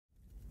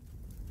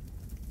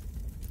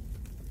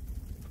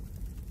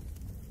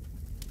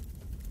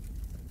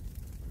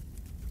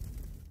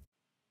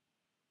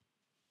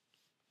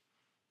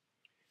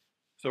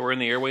So we're in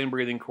the airway and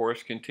breathing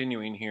course,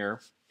 continuing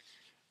here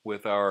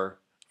with our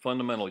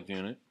fundamentals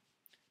unit,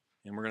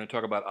 and we're going to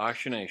talk about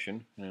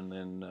oxygenation, and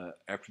then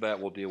after that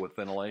we'll deal with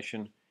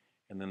ventilation,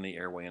 and then the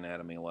airway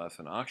anatomy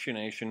lesson.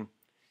 Oxygenation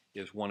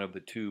is one of the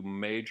two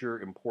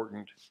major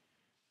important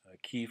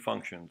key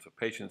functions.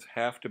 Patients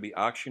have to be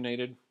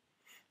oxygenated,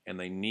 and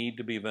they need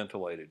to be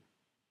ventilated.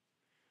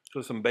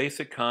 So some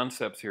basic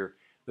concepts here.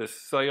 This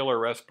cellular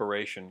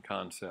respiration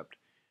concept,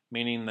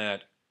 meaning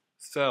that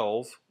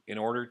cells, in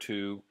order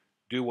to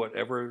do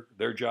whatever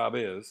their job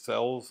is,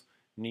 cells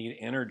need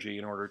energy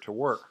in order to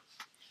work.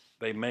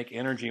 They make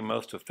energy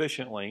most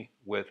efficiently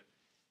with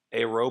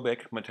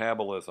aerobic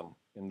metabolism,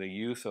 in the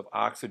use of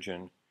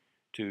oxygen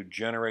to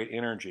generate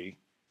energy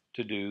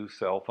to do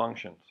cell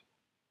functions.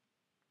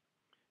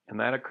 And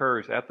that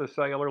occurs at the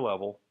cellular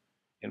level,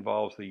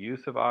 involves the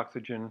use of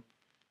oxygen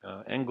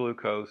and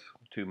glucose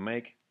to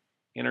make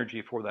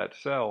energy for that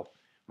cell.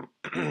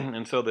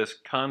 And so this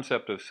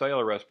concept of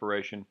cellular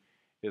respiration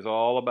is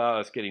all about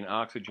us getting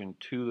oxygen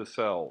to the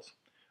cells.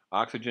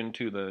 Oxygen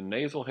to the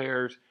nasal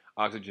hairs,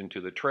 oxygen to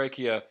the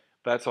trachea,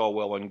 that's all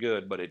well and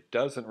good, but it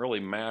doesn't really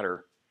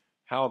matter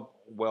how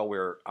well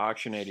we're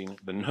oxygenating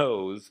the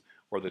nose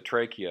or the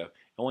trachea. It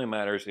only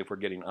matters if we're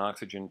getting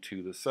oxygen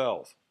to the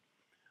cells.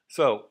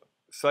 So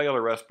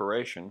cellular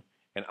respiration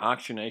and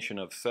oxygenation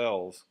of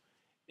cells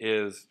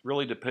is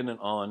really dependent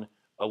on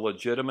a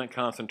legitimate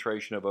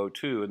concentration of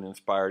O2 in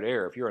inspired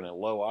air. If you're in a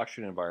low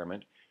oxygen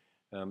environment,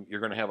 you're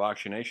going to have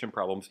oxygenation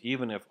problems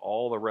even if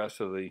all the rest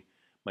of the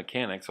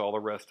mechanics, all the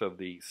rest of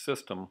the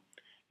system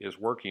is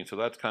working. So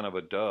that's kind of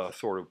a duh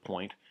sort of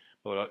point,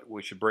 but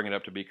we should bring it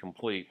up to be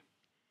complete.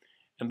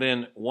 And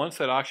then once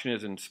that oxygen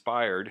is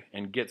inspired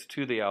and gets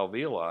to the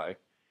alveoli,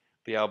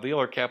 the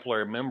alveolar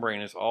capillary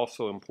membrane is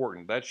also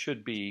important. That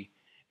should be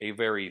a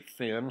very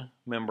thin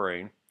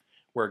membrane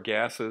where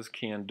gases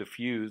can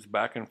diffuse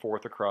back and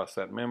forth across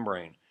that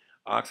membrane.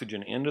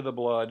 Oxygen into the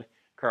blood,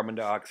 carbon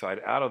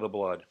dioxide out of the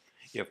blood.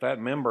 If that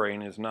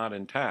membrane is not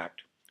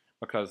intact,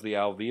 because the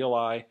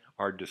alveoli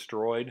are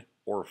destroyed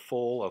or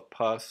full of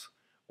pus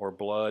or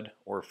blood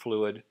or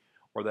fluid,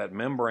 or that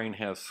membrane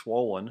has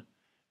swollen,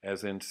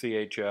 as in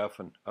CHF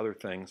and other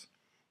things,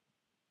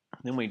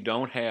 then we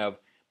don't have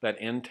that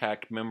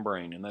intact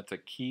membrane, and that's a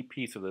key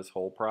piece of this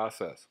whole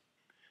process.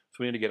 So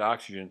we need to get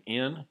oxygen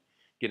in,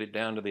 get it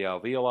down to the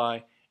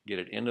alveoli, get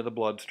it into the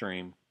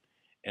bloodstream,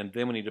 and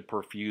then we need to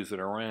perfuse it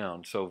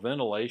around. So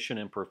ventilation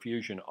and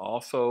perfusion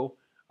also,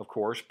 of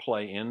course,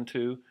 play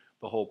into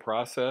the whole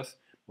process.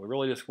 We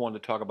really just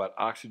wanted to talk about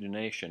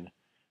oxygenation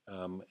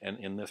and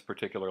in this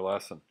particular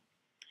lesson.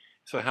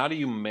 So how do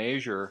you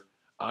measure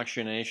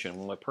oxygenation?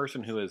 Well, a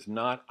person who is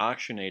not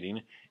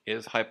oxygenating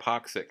is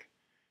hypoxic.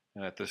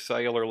 At the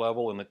cellular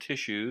level in the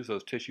tissues,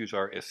 those tissues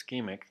are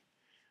ischemic,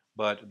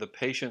 but the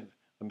patient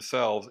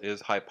themselves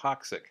is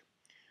hypoxic.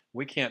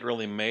 We can't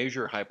really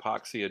measure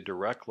hypoxia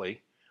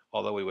directly,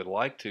 although we would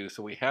like to,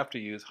 so we have to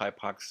use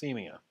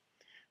hypoxemia.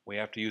 We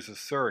have to use a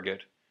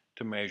surrogate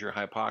to measure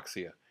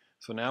hypoxia.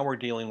 So now we're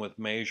dealing with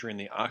measuring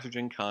the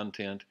oxygen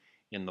content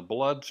in the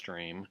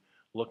bloodstream,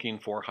 looking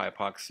for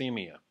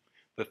hypoxemia.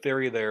 The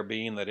theory there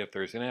being that if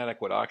there's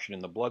inadequate oxygen in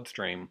the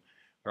bloodstream,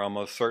 there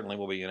almost certainly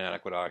will be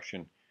inadequate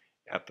oxygen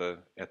at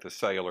the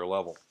cellular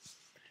level.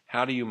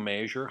 How do you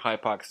measure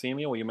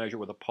hypoxemia? Well, you measure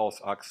with a pulse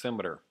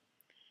oximeter.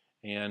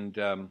 And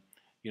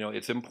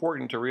it's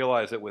important to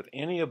realize that with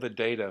any of the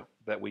data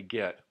that we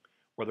get,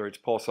 whether it's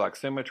pulse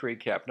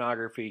oximetry,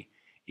 capnography,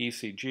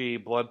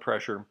 ECG, blood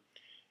pressure,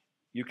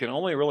 you can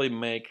only really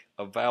make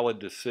a valid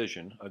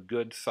decision, a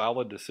good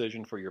solid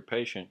decision for your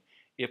patient,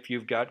 if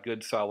you've got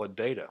good solid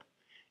data.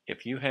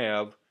 If you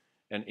have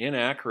an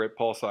inaccurate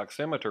pulse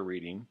oximeter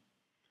reading,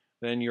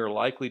 then you're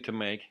likely to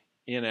make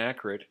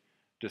inaccurate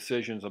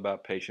decisions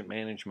about patient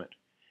management.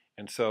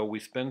 And so we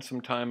spend some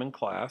time in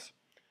class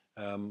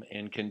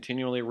and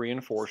continually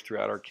reinforce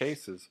throughout our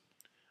cases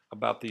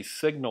about the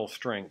signal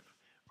strength.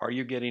 Are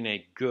you getting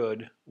a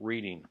good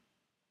reading?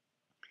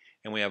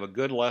 And we have a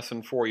good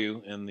lesson for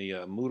you in the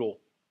Moodle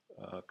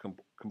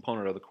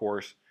component of the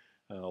course.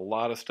 A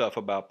lot of stuff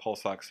about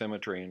pulse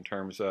oximetry in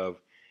terms of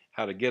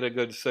how to get a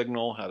good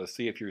signal, how to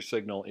see if your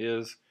signal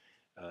is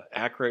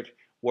accurate,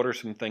 what are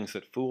some things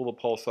that fool the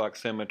pulse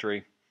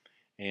oximetry,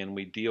 and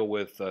we deal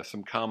with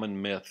some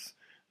common myths,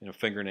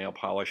 fingernail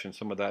polish and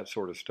some of that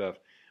sort of stuff.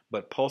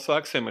 But pulse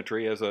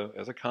oximetry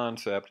as a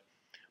concept,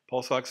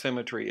 pulse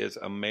oximetry is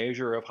a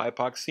measure of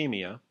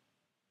hypoxemia,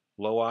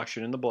 low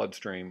oxygen in the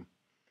bloodstream,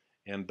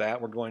 and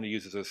that we're going to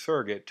use as a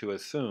surrogate to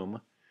assume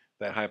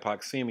that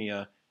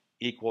hypoxemia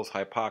equals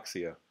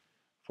hypoxia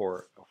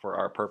for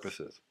our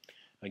purposes.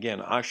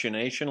 Again,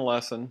 oxygenation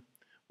lesson,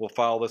 we'll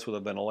follow this with a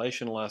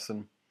ventilation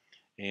lesson,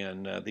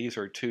 and these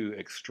are two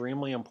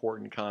extremely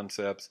important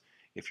concepts.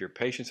 If your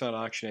patient's not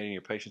oxygenating,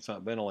 your patient's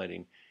not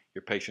ventilating,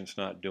 your patient's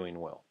not doing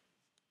well.